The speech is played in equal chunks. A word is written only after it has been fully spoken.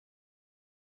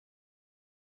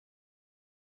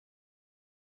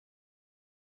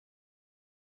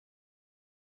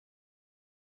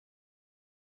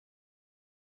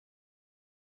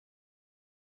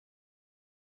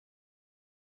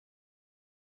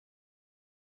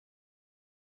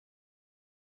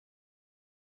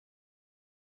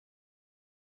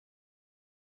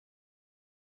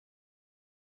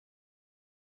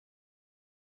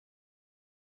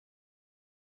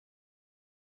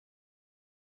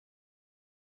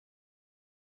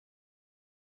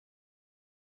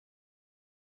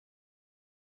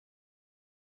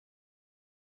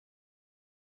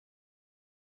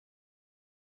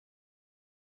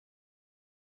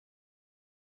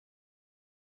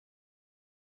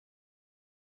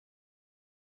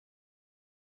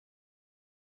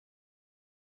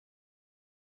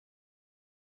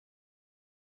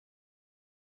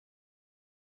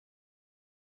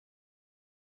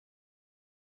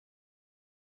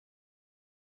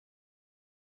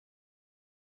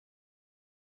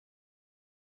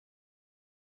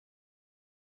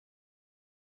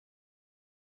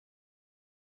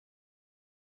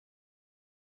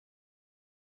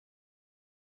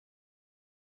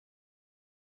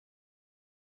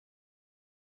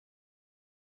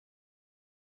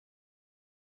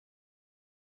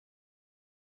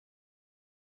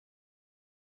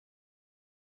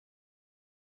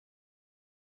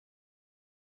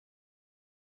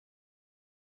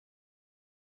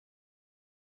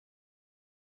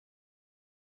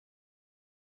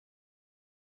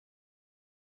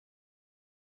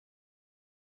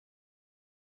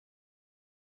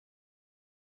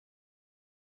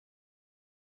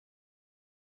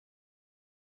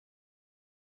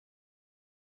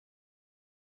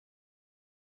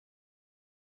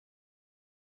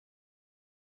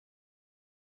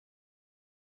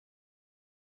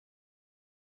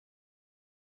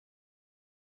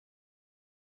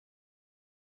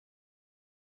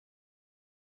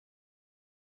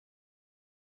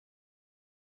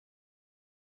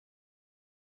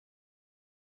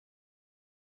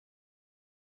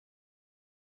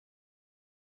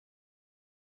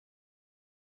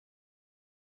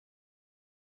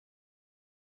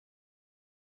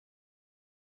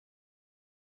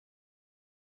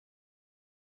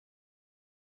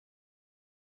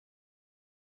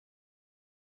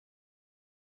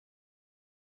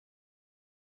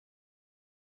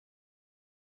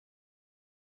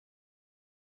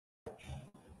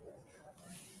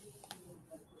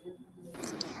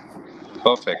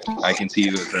Perfect. I can see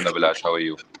you, friend Abilash. How are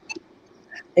you?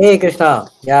 Hey Krishna,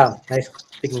 yeah, nice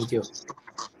speaking with you.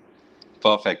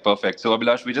 Perfect, perfect. So,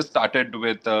 Abilash, we just started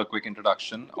with a quick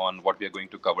introduction on what we are going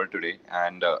to cover today.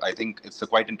 And I think it's a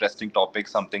quite interesting topic,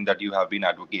 something that you have been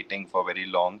advocating for very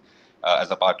long as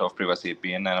a part of Privacy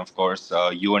APN. And of course,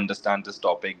 you understand this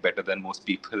topic better than most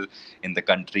people in the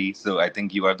country. So, I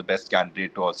think you are the best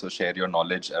candidate to also share your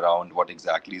knowledge around what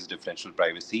exactly is differential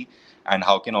privacy and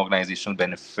how can organizational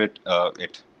benefit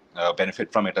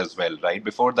from it as well, right?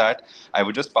 Before that, I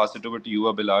would just pass it over to you,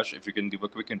 Abilash, if you can give a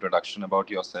quick introduction about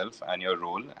yourself and your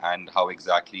role and how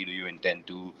exactly do you intend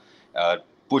to uh,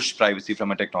 push privacy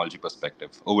from a technology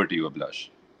perspective. Over to you, Abilash.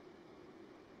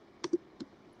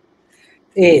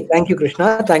 Hey, thank you,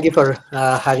 Krishna. Thank you for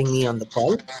having me on the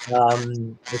call.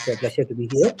 It's a pleasure to be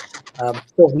here.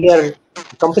 So we are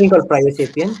a company called Privacy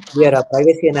APN. We are a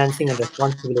privacy enhancing and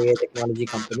responsible AI technology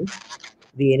company.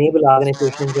 We enable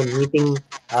organizations in meeting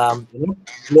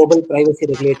global privacy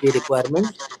regulatory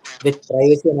requirements with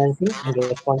privacy enhancing and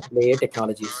responsible AI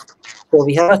technologies. So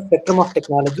we have a spectrum of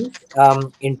technologies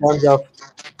in terms of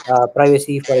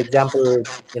privacy. For example,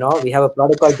 we have a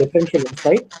product called Differential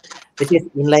Insight, which is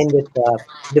in line with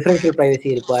differential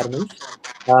privacy requirements.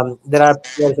 There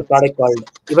is a product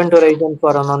called Event Horizon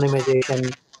for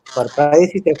anonymization. For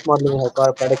privacy theft modeling, we have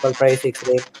a product called Privacy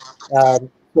X-ray.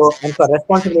 And for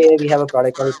responsible AI, we have a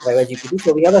product called PrivaGPT.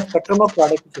 So we have a spectrum of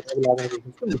products which enable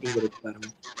organizations to meeting the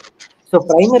requirements. So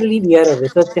primarily, we are a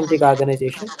research-centric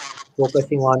organization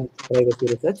focusing on privacy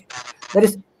research. There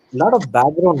is a lot of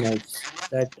background noise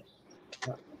that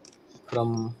uh,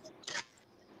 from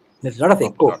there's a lot of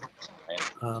Hope echo. not.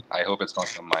 Uh, I hope it's not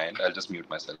from my end. I'll just mute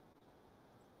myself.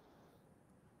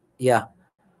 yeah,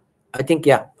 I think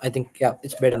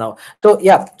it's better now. So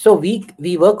yeah, so we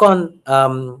work on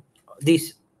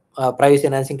these privacy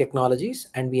enhancing technologies,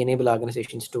 and we enable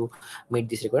organizations to meet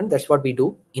these requirements. That's what we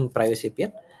do in Privacy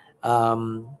APN.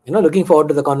 Looking forward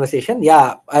to the conversation.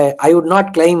 Yeah, I would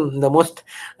not claim the most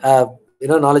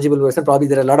knowledgeable person. Probably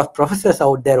there are a lot of professors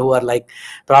out there who are like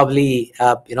probably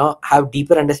have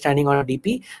deeper understanding on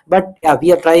DP. But yeah,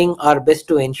 we are trying our best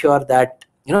to ensure that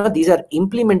these are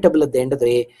implementable at the end of the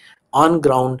day on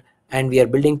ground, and we are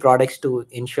building products to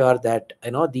ensure that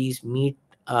these meet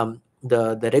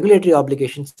the regulatory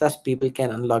obligations, thus people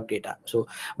can unlock data. So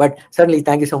but certainly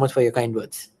thank you so much for your kind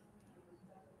words.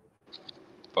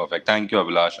 Perfect. Thank you,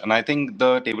 Abilash. And I think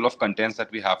the table of contents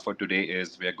that we have for today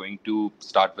is we are going to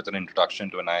start with an introduction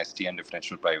to NIST and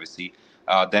differential privacy.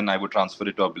 Then I would transfer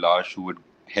it to Abilash, who would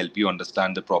help you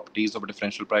understand the properties of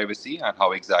differential privacy and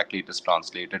how exactly it is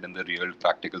translated in the real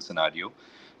practical scenario.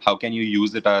 How can you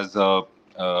use it as a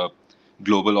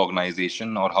global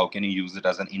organization, or how can you use it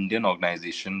as an Indian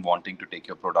organization wanting to take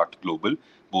your product global?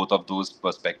 Both of those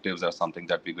perspectives are something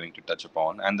that we're going to touch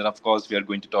upon. And then, of course, we are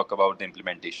going to talk about the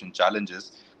implementation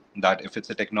challenges, that if it's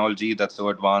a technology that's so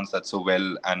advanced, that's so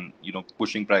well, and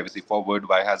pushing privacy forward,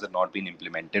 why has it not been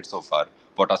implemented so far?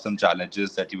 What are some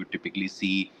challenges that you would typically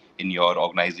see in your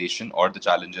organization, or the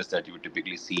challenges that you would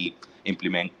typically see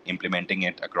implementing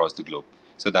it across the globe?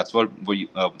 So that's what we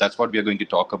are going to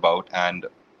talk about. And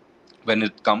when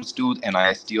it comes to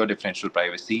NIST or differential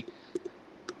privacy,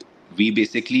 we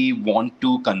basically want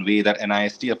to convey that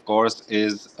NIST, of course,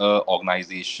 is an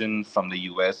organization from the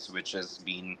US which has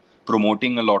been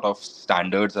promoting a lot of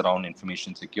standards around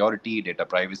information security, data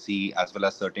privacy, as well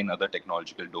as certain other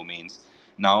technological domains.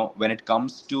 Now, when it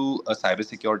comes to a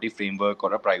cybersecurity framework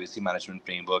or a privacy management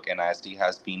framework, NIST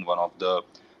has been one of the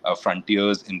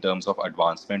frontiers in terms of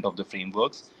advancement of the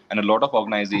frameworks. And a lot of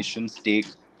organizations take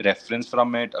reference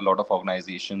from it. A lot of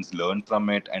organizations learn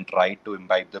from it and try to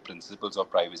imbibe the principles of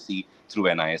privacy through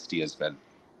NIST as well.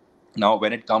 Now,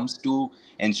 when it comes to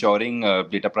ensuring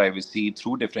data privacy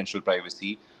through differential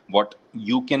privacy, what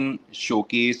you can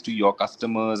showcase to your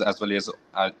customers as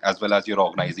well as your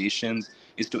organizations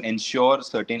is to ensure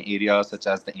certain areas such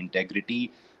as the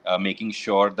integrity, making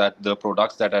sure that the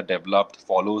products that are developed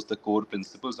follows the core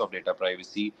principles of data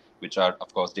privacy, which are,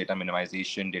 of course, data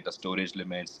minimization, data storage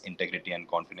limits, integrity, and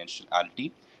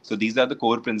confidentiality. So these are the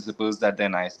core principles that the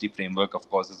NIST framework, of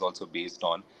course, is also based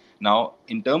on. Now,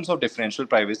 in terms of differential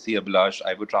privacy, Abhilash,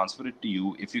 I would transfer it to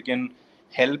you. If you can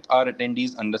help our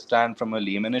attendees understand from a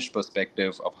laymanish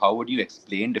perspective of how would you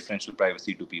explain differential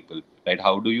privacy to people, right?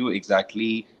 How do you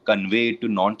exactly convey it to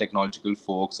non-technological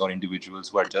folks or individuals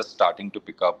who are just starting to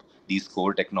pick up these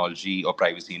core technology or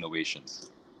privacy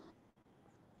innovations?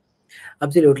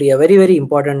 Absolutely, a very very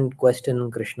important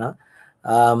question, Krishna.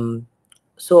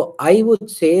 So I would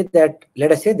say that,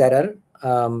 let us say there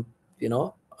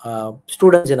are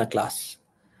students in a class.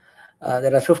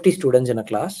 There are 50 students in a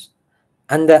class,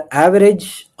 and the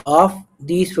average of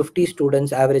these 50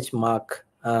 students average mark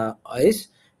is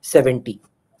 70,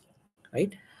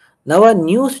 right? Now a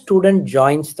new student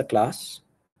joins the class.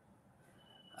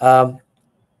 um,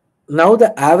 Now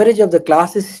the average of the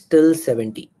class is still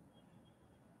 70,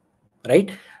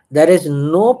 right? There is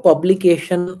no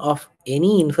publication of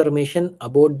any information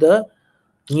about the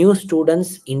new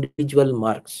students individual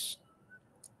marks.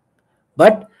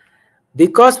 But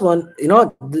because one,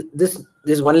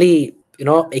 this only,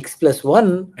 x plus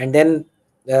 1, and then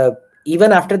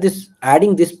even after this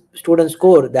adding this student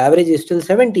score, the average is still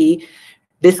 70,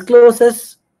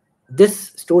 discloses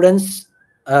this student's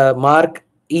mark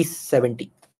is 70,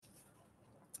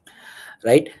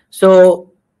 right? So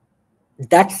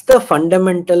that's the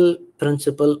fundamental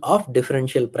principle of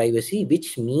differential privacy,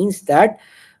 which means that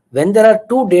when there are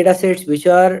two data sets which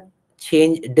are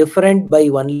different by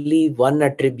only one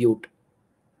attribute,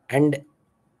 and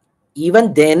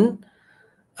even then,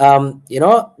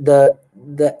 the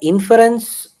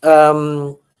inference,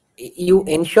 you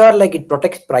ensure like it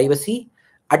protects privacy,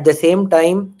 at the same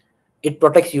time it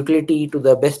protects utility to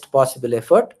the best possible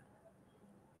effort.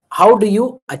 How do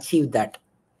you achieve that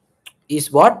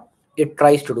is what it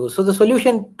tries to do. So the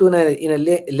solution to in a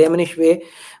laymanish way,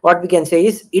 what we can say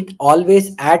is it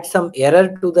always adds some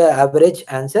error to the average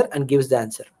answer and gives the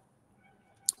answer.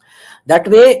 That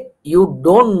way you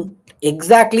don't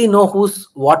exactly know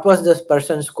what was this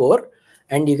person's score,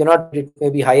 and you cannot it may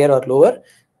be higher or lower,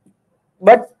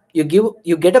 but you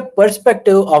get a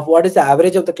perspective of what is the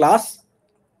average of the class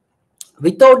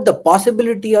without the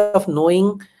possibility of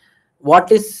knowing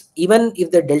what is, even if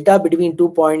the delta between 2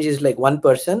 points is like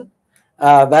 1%,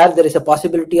 where there is a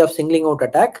possibility of singling out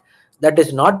attack. That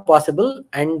is not possible.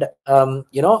 And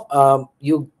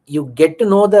you get to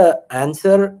know the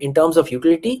answer in terms of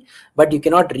utility, but you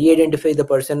cannot re-identify the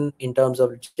person in terms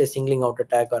of say singling out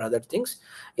attack or other things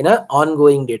in an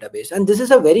ongoing database. And this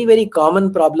is a very, very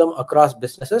common problem across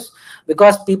businesses,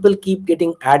 because people keep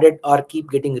getting added or keep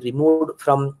getting removed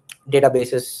from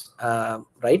databases,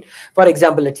 right? For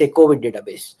example, let's say COVID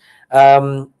database.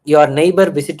 Your neighbor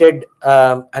visited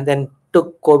and then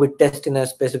took COVID test in a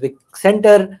specific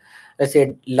center, let's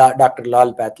say Dr.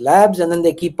 Lal Path Labs, and then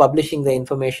they keep publishing the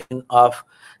information of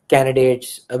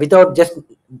candidates without just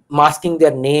masking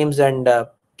their names and their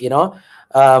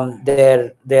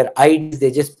IDs.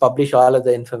 They just publish all of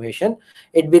the information.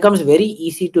 It becomes very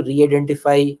easy to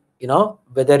re-identify,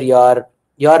 whether your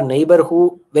neighbor,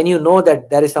 who, when you know that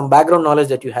there is some background knowledge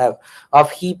that you have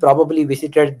of, he probably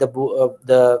visited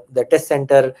the test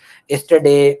center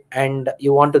yesterday, and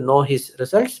you want to know his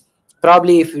results.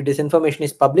 Probably if this information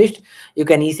is published, you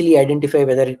can easily identify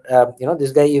whether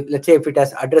this guy, let's say if it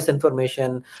has address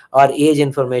information or age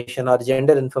information or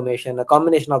gender information, a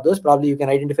combination of those, probably you can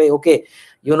identify, okay,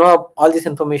 all this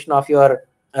information of your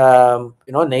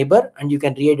neighbor, and you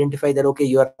can re-identify that, okay,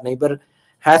 your neighbor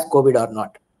has COVID or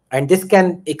not. And this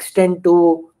can extend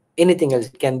to anything else.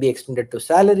 It can be extended to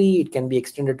salary, it can be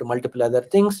extended to multiple other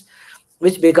things,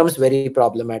 which becomes very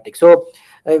problematic. So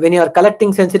when you are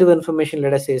collecting sensitive information,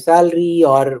 let us say salary,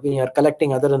 or when you are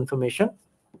collecting other information,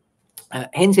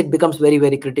 hence it becomes very,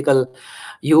 very critical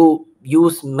you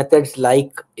use methods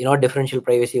like differential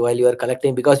privacy while you are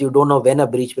collecting, because you don't know when a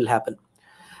breach will happen.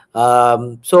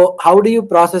 So how do you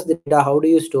process the data, how do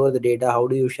you store the data, how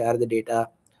do you share the data,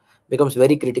 becomes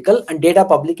very critical. And data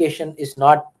publication is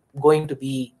not going to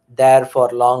be there for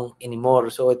long anymore.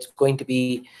 So it's going to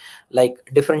be like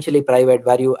differentially private,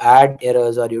 where you add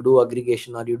errors, or you do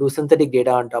aggregation, or you do synthetic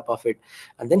data on top of it,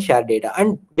 and then share data.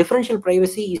 And differential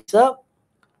privacy is a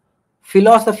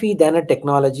philosophy than a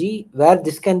technology, where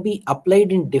this can be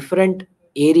applied in different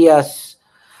areas,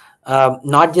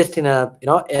 not just in a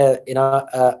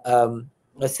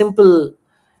simple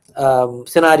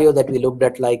scenario that we looked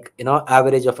at, like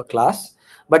average of a class,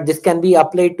 but this can be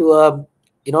applied to a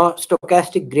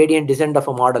stochastic gradient descent of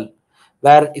a model,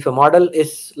 where if a model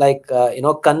is like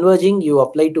converging, you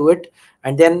apply to it,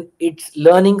 and then its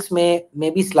learnings may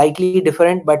be slightly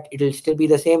different, but it will still be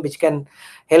the same, which can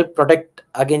help protect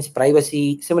against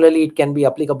privacy. Similarly, it can be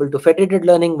applicable to federated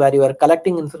learning, where you are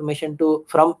collecting information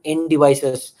from end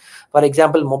devices. For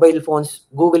example, mobile phones,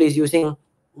 Google is using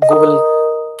Google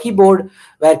keyboard,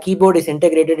 where keyboard is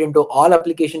integrated into all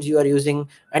applications you are using,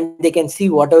 and they can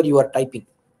see whatever you are typing,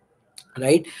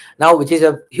 right now, which is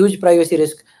a huge privacy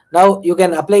risk. Now you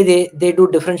can apply, they do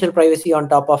differential privacy on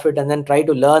top of it, and then try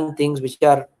to learn things which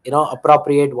are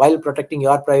appropriate while protecting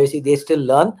your privacy. They still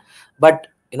learn, but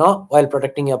while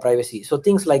protecting your privacy. So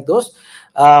things like those.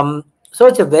 So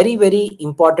it's a very, very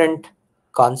important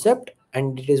concept,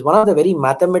 and it is one of the very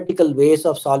mathematical ways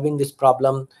of solving this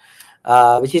problem,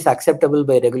 which is acceptable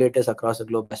by regulators across the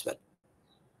globe as well.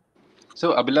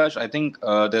 So, Abilash, I think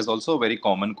there's also a very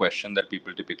common question that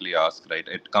people typically ask, right?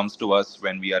 It comes to us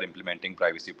when we are implementing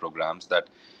privacy programs that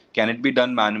can it be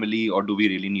done manually or do we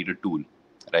really need a tool,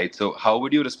 right? So, how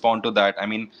would you respond to that? I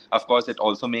mean, of course, it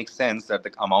also makes sense that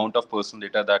the amount of personal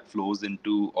data that flows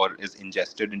into or is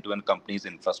ingested into a company's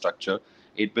infrastructure,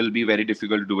 it will be very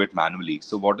difficult to do it manually.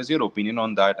 So, what is your opinion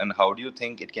on that, and how do you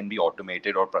think it can be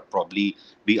automated or probably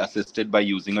be assisted by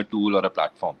using a tool or a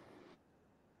platform?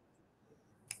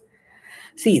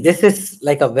 See, this is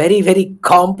like a very, very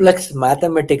complex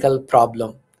mathematical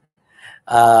problem,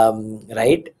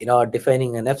 right?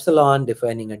 Defining an epsilon,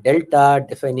 defining a delta,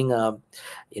 defining a,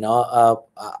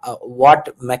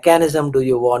 what mechanism do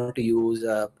you want to use,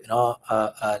 a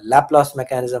Laplace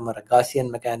mechanism or a Gaussian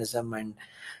mechanism, and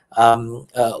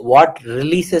what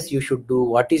releases you should do,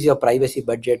 what is your privacy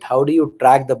budget, how do you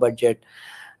track the budget.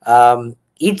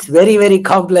 It's very, very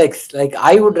complex. Like,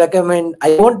 I won't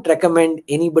recommend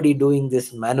anybody doing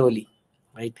this manually,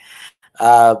 right?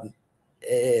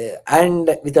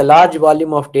 And with a large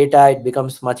volume of data, it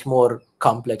becomes much more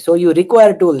complex, so you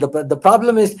require a tool. The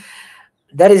problem is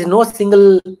there is no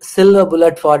single silver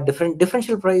bullet for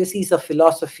differential privacy. Is a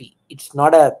philosophy, it's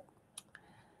not a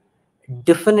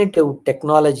definitive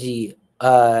technology,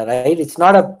 right? It's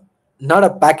not a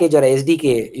package or a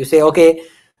SDK. You say, okay,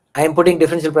 I am putting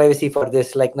differential privacy for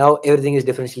this, like now everything is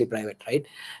differentially private, right?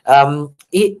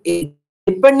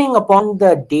 Depending upon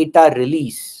the data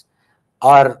release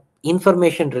or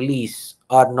information release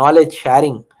or knowledge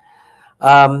sharing,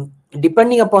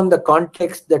 depending upon the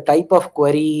context, the type of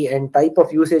query and type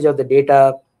of usage of the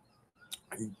data,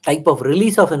 type of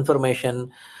release of information,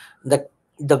 the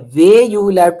the way you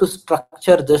will have to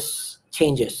structure this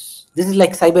changes. This is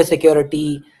like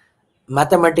cybersecurity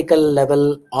mathematical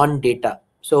level on data.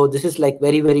 So this is like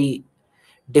very, very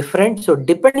different. So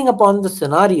depending upon the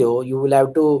scenario, you will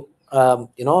have to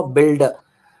build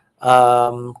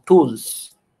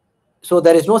tools. So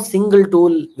there is no single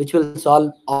tool which will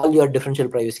solve all your differential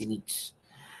privacy needs.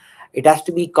 It has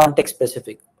to be context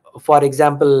specific. For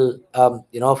example,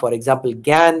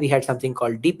 GAN, we had something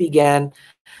called DP GAN,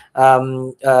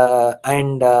 and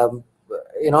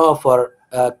for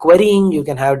querying, you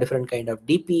can have different kind of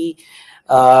DP.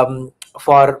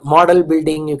 For model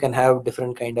building, you can have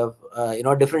different kind of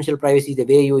differential privacy, the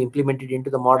way you implement it into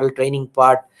the model training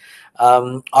part,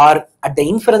 or at the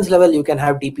inference level, you can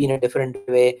have DP in a different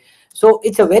way. So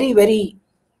it's a very, very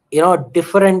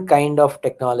different kind of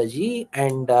technology,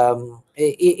 and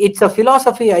it's a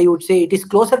philosophy. I would say it is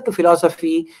closer to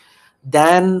philosophy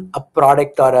than a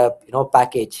product or a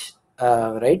package,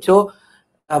 right? So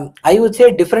I would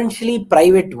say differentially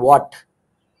private what?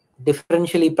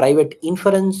 Differentially private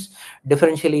inference,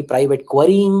 differentially private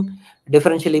querying,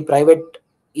 differentially private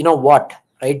what,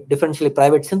 right? Differentially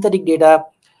private synthetic data.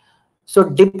 So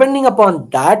depending upon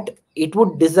that, it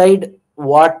would decide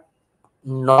what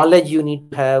knowledge you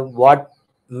need to have, what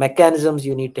mechanisms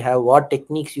you need to have, what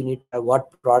techniques you need to have,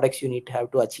 what products you need to have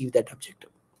to achieve that objective.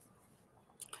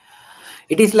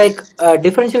 It is like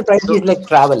differential privacy is like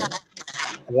travel,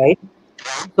 right?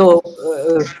 So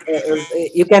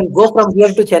you can go from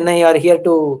here to Chennai or here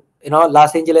to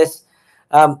Los Angeles.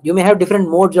 You may have different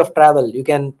modes of travel. You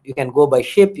can go by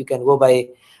ship, you can go by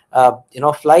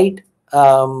flight,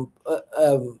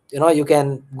 you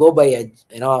can go by a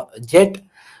jet.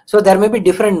 So there may be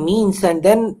different means, and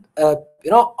then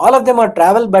all of them are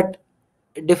travel, but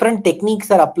different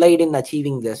techniques are applied in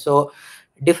achieving this. So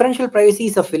differential privacy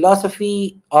is a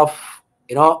philosophy of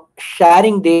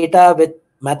sharing data with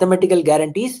mathematical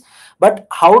guarantees, but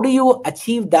how do you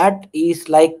achieve that is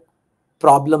like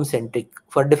problem centric.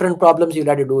 For different problems, you'll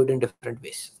have to do it in different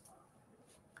ways.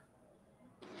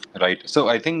 Right. So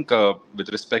I think with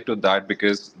respect to that,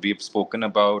 because we've spoken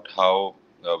about how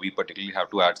we particularly have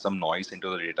to add some noise into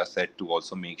the data set to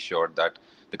also make sure that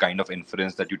the kind of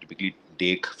inference that you typically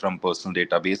take from personal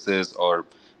databases or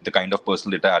the kind of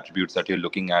personal data attributes that you're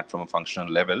looking at from a functional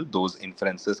level, those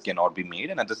inferences cannot be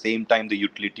made. And at the same time, the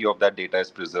utility of that data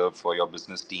is preserved for your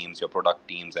business teams, your product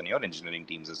teams, and your engineering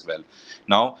teams as well.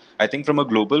 Now, I think from a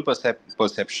global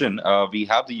perception, we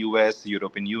have the US,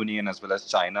 European Union, as well as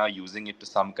China using it to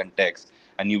some context.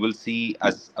 And you will see,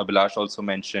 as Abilash also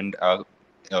mentioned,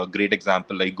 a great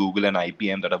example like Google and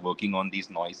IBM that are working on these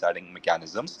noise adding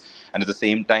mechanisms. And at the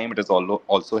same time, it is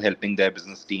also helping their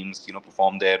business teams,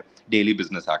 perform their daily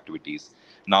business activities.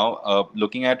 Now,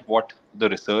 looking at what the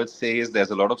research says, there's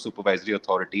a lot of supervisory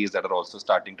authorities that are also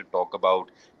starting to talk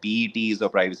about PETs or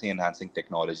privacy enhancing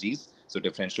technologies. So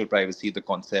differential privacy, the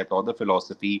concept or the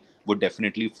philosophy would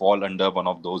definitely fall under one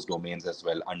of those domains as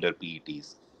well, under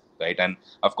PETs. right? And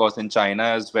of course, in China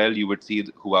as well, you would see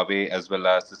Huawei as well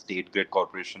as the State Grid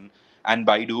Corporation and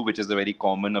Baidu, which is a very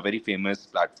common, a very famous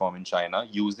platform in China,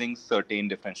 using certain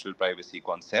differential privacy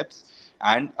concepts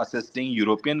and assisting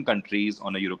European countries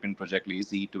on a European project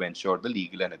LAZY to ensure the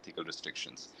legal and ethical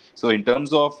restrictions. So, in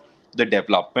terms of the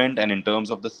development and in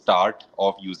terms of the start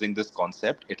of using this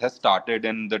concept, it has started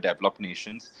in the developed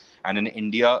nations. And in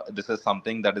India, this is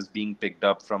something that is being picked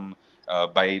up from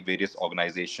by various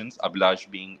organizations, Abilash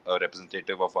being a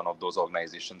representative of one of those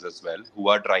organizations as well, who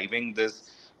are driving this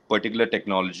particular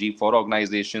technology for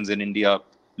organizations in India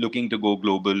looking to go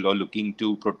global or looking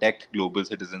to protect global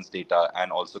citizens' data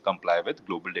and also comply with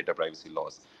global data privacy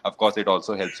laws. Of course, it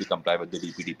also helps you comply with the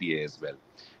DPDPA as well.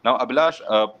 Now, Abilash,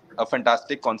 a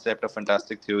fantastic concept, a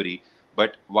fantastic theory,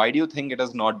 but why do you think it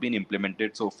has not been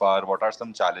implemented so far? What are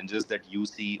some challenges that you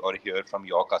see or hear from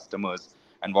your customers?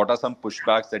 And what are some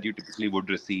pushbacks that you typically would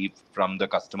receive from the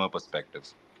customer perspective?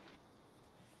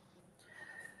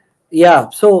 Yeah,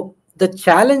 so the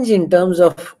challenge in terms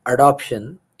of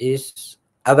adoption is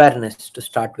awareness to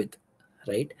start with,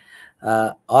 right?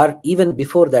 Or even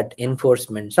before that,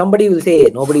 enforcement. Somebody will say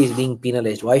nobody is being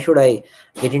penalized. Why should I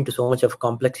get into so much of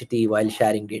complexity while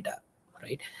sharing data,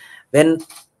 right? When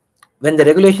when the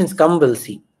regulations come, we'll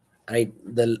see, right?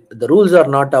 The rules are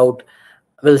not out.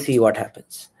 We'll see what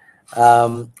happens.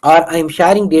 Or I'm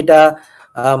sharing data.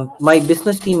 My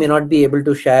business team may not be able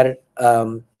to share.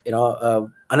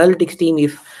 Analytics team,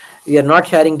 if we are not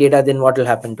sharing data, then what will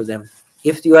happen to them?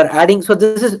 If you are adding, so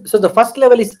the first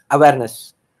level is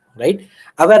awareness, right?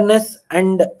 Awareness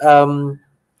and the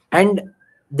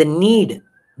need.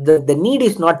 The need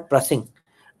is not pressing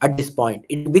at this point.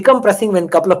 It become pressing when a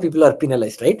couple of people are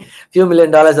penalized, right? Few $1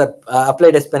 million are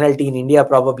applied as penalty in India.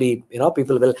 Probably,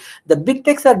 people will. The big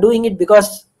techs are doing it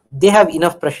because they have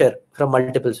enough pressure from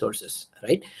multiple sources,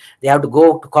 right? They have to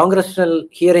go to congressional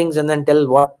hearings and then tell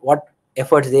what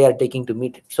efforts they are taking to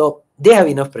meet it. So they have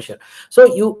enough pressure.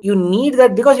 So you need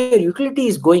that because your utility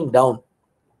is going down,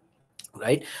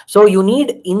 right? So you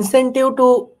need incentive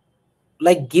to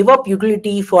like give up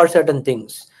utility for certain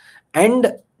things,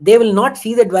 and they will not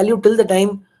see that value till the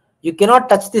time you cannot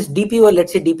touch this DPO.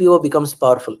 Let's say DPO becomes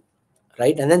powerful,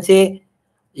 right? And then say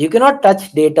you cannot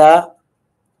touch data,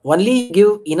 only you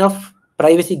give enough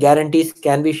privacy guarantees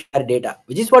can be share data,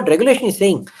 which is what regulation is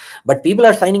saying, but people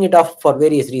are signing it off for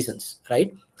various reasons,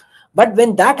 right? But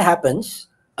when that happens,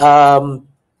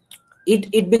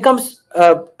 it becomes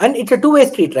and it's a two-way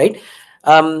street, right?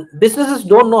 Businesses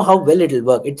don't know how well it'll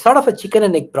work. It's sort of a chicken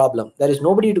and egg problem. There is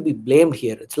nobody to be blamed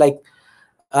here. It's like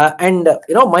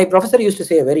my professor used to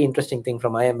say a very interesting thing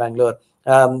from IIM Bangalore.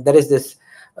 There is this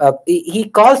he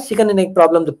calls chicken and egg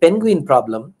problem the penguin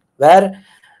problem, where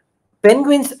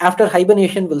penguins after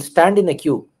hibernation will stand in a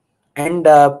queue, and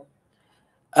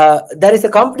there is a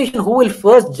competition who will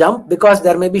first jump, because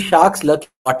there may be sharks lurking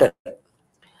in water,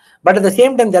 but at the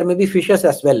same time there may be fishes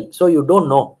as well, so you don't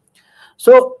know.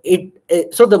 So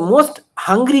so the most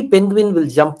hungry penguin will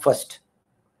jump first,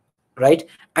 right?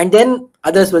 And then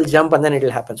others will jump, and then it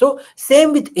will happen. So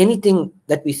same with anything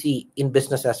that we see in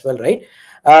business as well, right?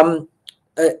 um,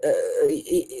 uh, uh,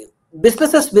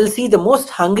 Businesses will see the most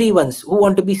hungry ones, who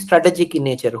want to be strategic in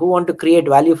nature, who want to create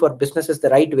value for businesses the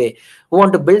right way, who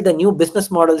want to build the new business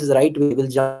models the right way, will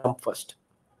jump first.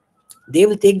 They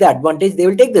will take the advantage, they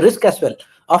will take the risk as well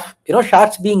of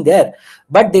sharks being there,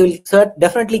 but they will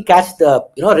definitely catch the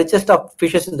richest of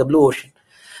fishes in the blue ocean.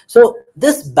 So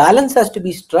this balance has to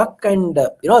be struck, and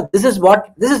this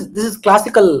is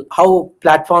classical how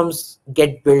platforms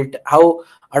get built, how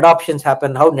adoptions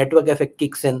happen, how network effect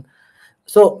kicks in.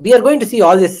 So we are going to see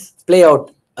all this play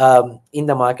out in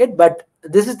the market, but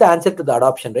this is the answer to the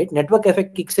adoption, right? Network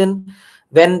effect kicks in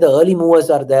when the early movers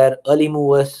are there. Early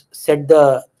movers set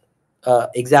the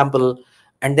example,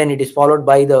 and then it is followed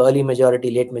by the early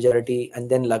majority, late majority, and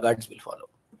then laggards will follow.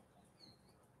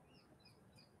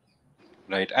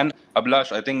 Right. And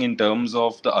Abhilash, I think in terms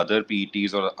of the other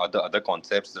PETs or other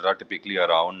concepts that are typically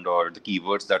around or the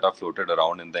keywords that are floated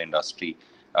around in the industry,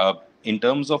 uh, in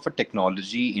terms of a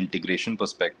technology integration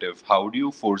perspective, how do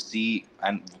you foresee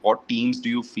and what teams do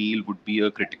you feel would be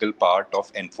a critical part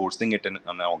of enforcing it in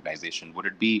an organization? Would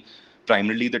it be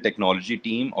primarily the technology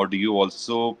team, or do you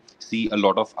also see a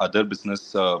lot of other business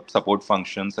support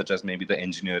functions, such as maybe the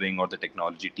engineering or the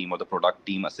technology team or the product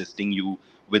team assisting you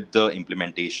with the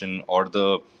implementation or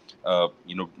the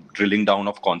drilling down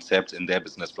of concepts in their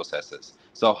business processes?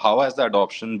 So how has the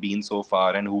adoption been so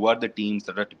far, and who are the teams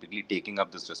that are typically taking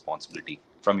up this responsibility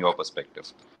from your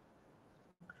perspective?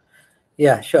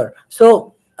 Yeah, sure.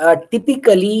 So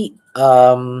typically,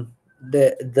 the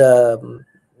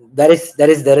there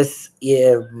is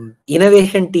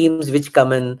innovation teams which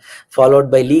come in, followed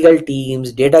by legal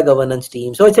teams, data governance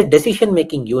teams. So it's a decision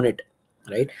making unit,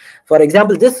 right? For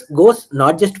example, this goes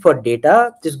not just for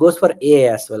data, this goes for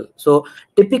AI as well. So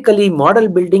typically model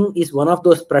building is one of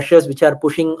those pressures which are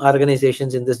pushing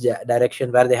organizations in this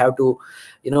direction, where they have to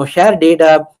share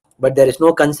data, but there is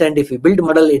no consent. If we build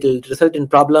model, it will result in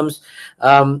problems.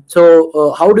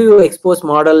 So how do you expose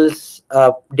models,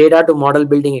 data to model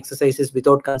building exercises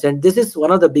without consent? This is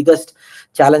one of the biggest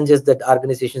challenges that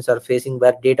organizations are facing,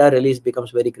 where data release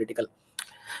becomes very critical.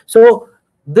 So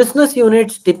business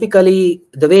units, typically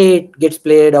the way it gets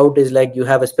played out is like you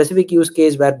have a specific use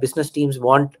case where business teams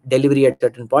want delivery at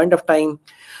certain point of time,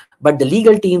 but the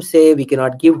legal teams say we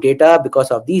cannot give data because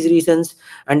of these reasons.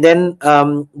 And then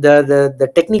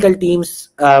the technical teams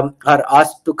are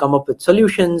asked to come up with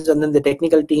solutions, and then the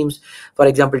technical teams, for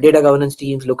example data governance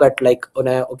teams, look at like,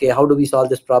 okay, how do we solve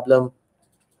this problem,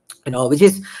 which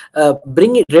is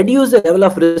reduce the level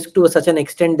of risk to such an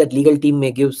extent that legal team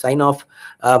may give sign off,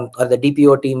 or the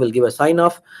DPO team will give a sign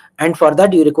off. And for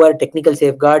that you require technical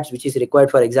safeguards, which is required.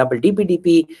 For example,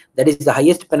 DPDP, that is the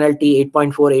highest penalty,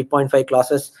 8.4, 8.5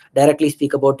 clauses directly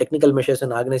speak about technical measures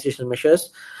and organizational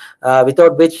measures,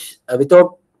 without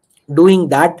doing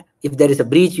that, if there is a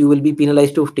breach, you will be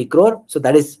penalized to 50 crore. So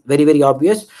that is very, very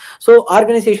obvious. So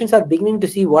organizations are beginning to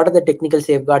see what are the technical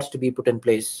safeguards to be put in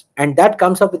place, and that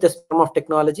comes up with a swarm of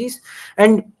technologies.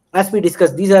 And as we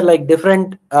discussed, these are like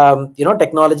different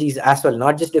technologies as well,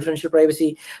 not just differential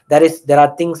privacy. There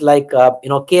are things like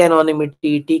k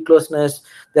anonymity, t closeness.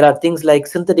 There are things like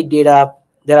synthetic data.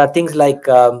 There are things like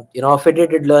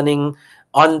federated learning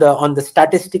on the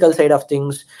statistical side of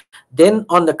things. Then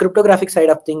on the cryptographic side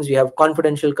of things, you have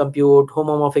confidential compute,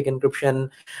 homomorphic encryption,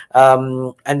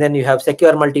 and then you have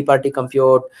secure multi-party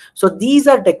compute. So these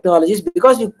are technologies,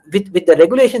 because with the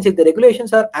regulations, if the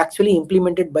regulations are actually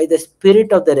implemented by the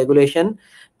spirit of the regulation,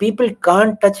 people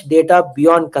can't touch data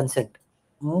beyond consent.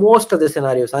 Most of the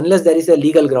scenarios, unless there is a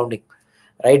legal grounding,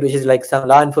 right? Which is like some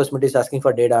law enforcement is asking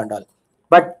for data and all.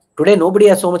 But today nobody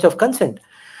has so much of consent.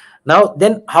 Now,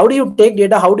 then how do you take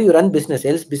data? How do you run business?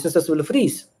 Else businesses will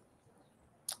freeze.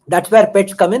 That's where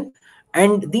pets come in,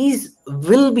 and these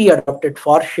will be adopted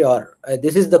for sure.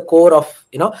 This is the core of,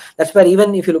 that's where,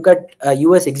 even if you look at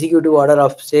US executive order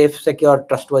of safe, secure,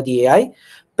 trustworthy AI,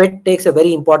 pet takes a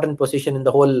very important position in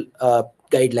the whole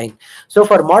guideline. So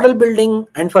for model building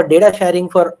and for data sharing,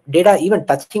 for data, even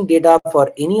touching data,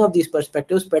 for any of these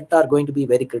perspectives, pet are going to be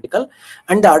very critical.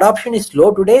 And the adoption is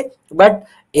slow today, but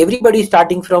everybody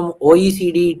starting from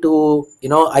OECD to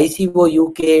ICO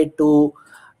UK to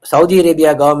Saudi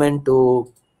Arabia government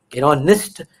to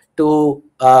NIST to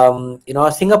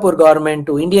Singapore government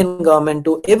to Indian government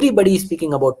to everybody is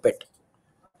speaking about pet,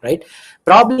 right?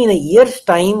 Probably in a year's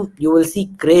time you will see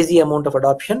crazy amount of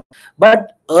adoption,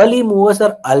 but early movers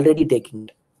are already taking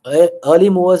it.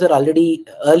 Early movers,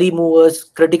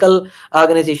 critical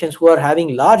organizations who are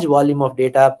having large volume of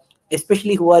data,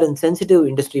 especially who are in sensitive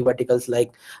industry verticals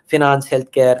like finance,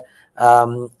 healthcare,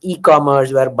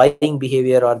 e-commerce, where buying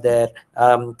behavior are there,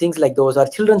 things like those, or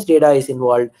children's data is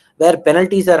involved, where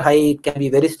penalties are high, it can be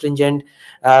very stringent,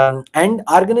 and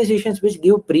organizations which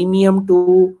give premium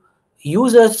to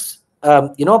users,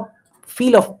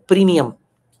 feel of premium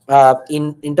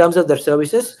in terms of their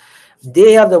services,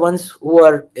 they are the ones who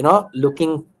are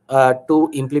looking to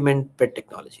implement pet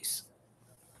technologies.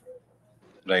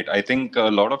 Right. I think a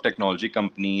lot of technology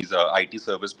companies, IT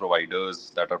service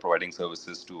providers that are providing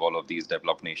services to all of these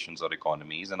developed nations or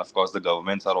economies, and of course the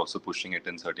governments are also pushing it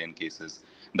in certain cases.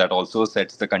 That also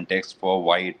sets the context for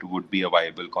why it would be a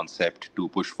viable concept to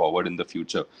push forward in the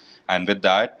future. And with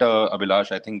that,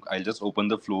 Abilash, I think I'll just open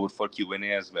the floor for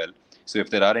Q&A as well. So if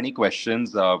there are any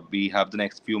questions, we have the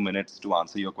next few minutes to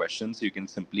answer your questions. So you can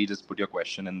simply just put your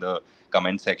question in the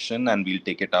comment section and we'll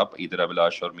take it up, either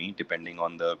Abilash or me, depending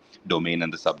on the domain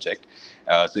and the subject.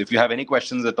 So if you have any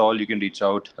questions at all, you can reach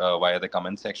out via the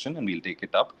comment section and we'll take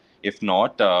it up. If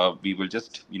not, we will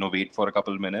just wait for a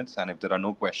couple of minutes. And if there are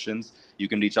no questions, you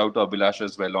can reach out to Abilash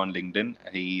as well on LinkedIn.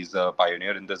 He's a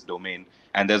pioneer in this domain.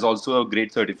 And there's also a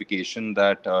great certification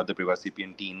that the Privacy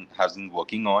team has been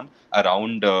working on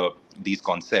around these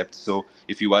concepts. So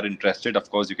if you are interested, of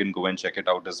course, you can go and check it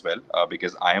out as well,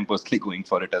 because I am personally going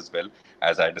for it as well,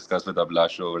 as I discussed with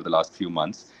Abilash over the last few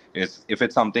months. Is if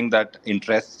it's something that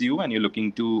interests you and you're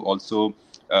looking to also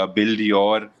build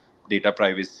your data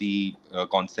privacy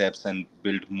concepts and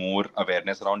build more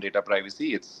awareness around data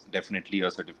privacy, it's definitely a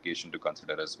certification to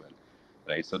consider as well.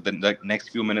 Right. So then the next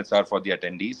few minutes are for the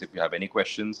attendees. If you have any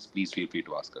questions, please feel free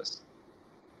to ask us.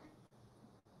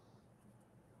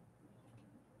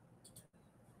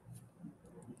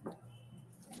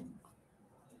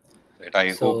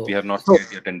 I hope we have not scared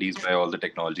the attendees by all the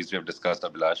technologies we have discussed,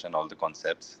 Abilash, and all the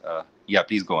concepts. Yeah,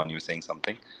 please go on. You were saying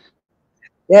something.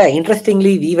 Yeah,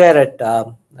 interestingly, we were at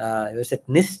it was at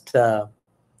NIST a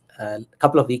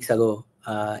couple of weeks ago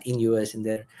in US in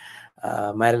their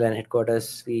Maryland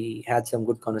headquarters. We had some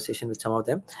good conversation with some of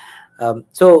them.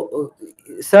 So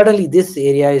certainly this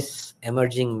area is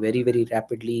emerging very, very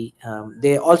rapidly.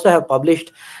 They also have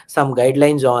published some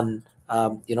guidelines on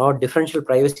differential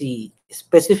privacy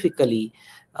specifically.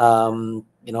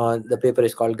 The paper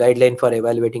is called Guideline for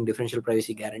Evaluating Differential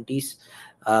Privacy Guarantees.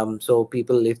 So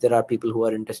people, if there are people who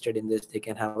are interested in this, they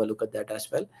can have a look at that as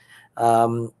well.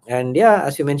 And yeah,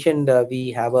 as you mentioned, we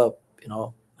have a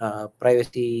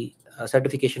privacy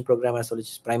certification program as well, which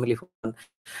is primarily focused on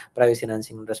privacy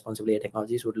enhancing and responsible AI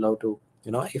technologies. Would love to,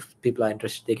 if people are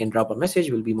interested, they can drop a message.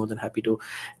 We'll be more than happy to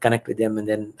connect with them and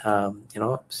then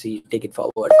take it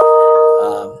forward.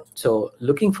 So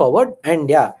looking forward, and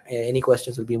yeah, any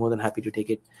questions, will be more than happy to take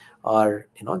it, or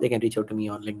they can reach out to me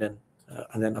on LinkedIn,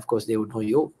 and then of course they would know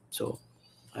you. So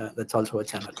that's also a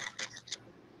channel.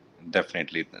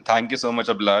 Definitely. Thank you so much,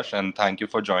 Abhilash, and thank you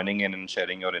for joining in and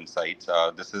sharing your insights.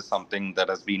 This is something that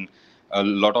has been a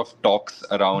lot of talks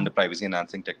around privacy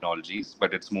enhancing technologies,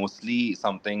 but it's mostly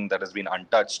something that has been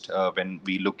untouched when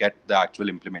we look at the actual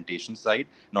implementation side.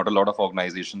 Not a lot of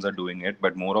organizations are doing it,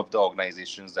 but more of the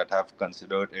organizations that have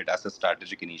considered it as a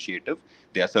strategic initiative,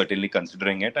 they are certainly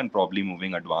considering it and probably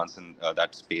moving advanced in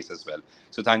that space as well.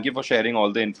 So thank you for sharing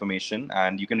all the information,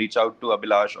 and you can reach out to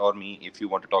Abilash or me if you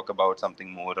want to talk about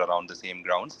something more around the same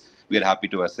grounds. We are happy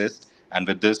to assist. And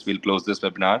with this, we'll close this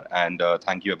webinar. And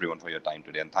thank you everyone for your time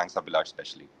today. And thanks, Abilash,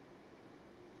 especially.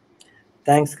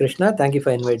 Thanks, Krishna. Thank you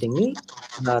for inviting me.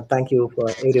 Thank you for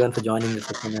everyone for joining the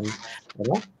session and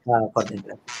for the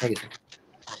interest. Thank you so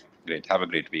much. Great. Have a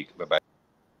great week. Bye bye.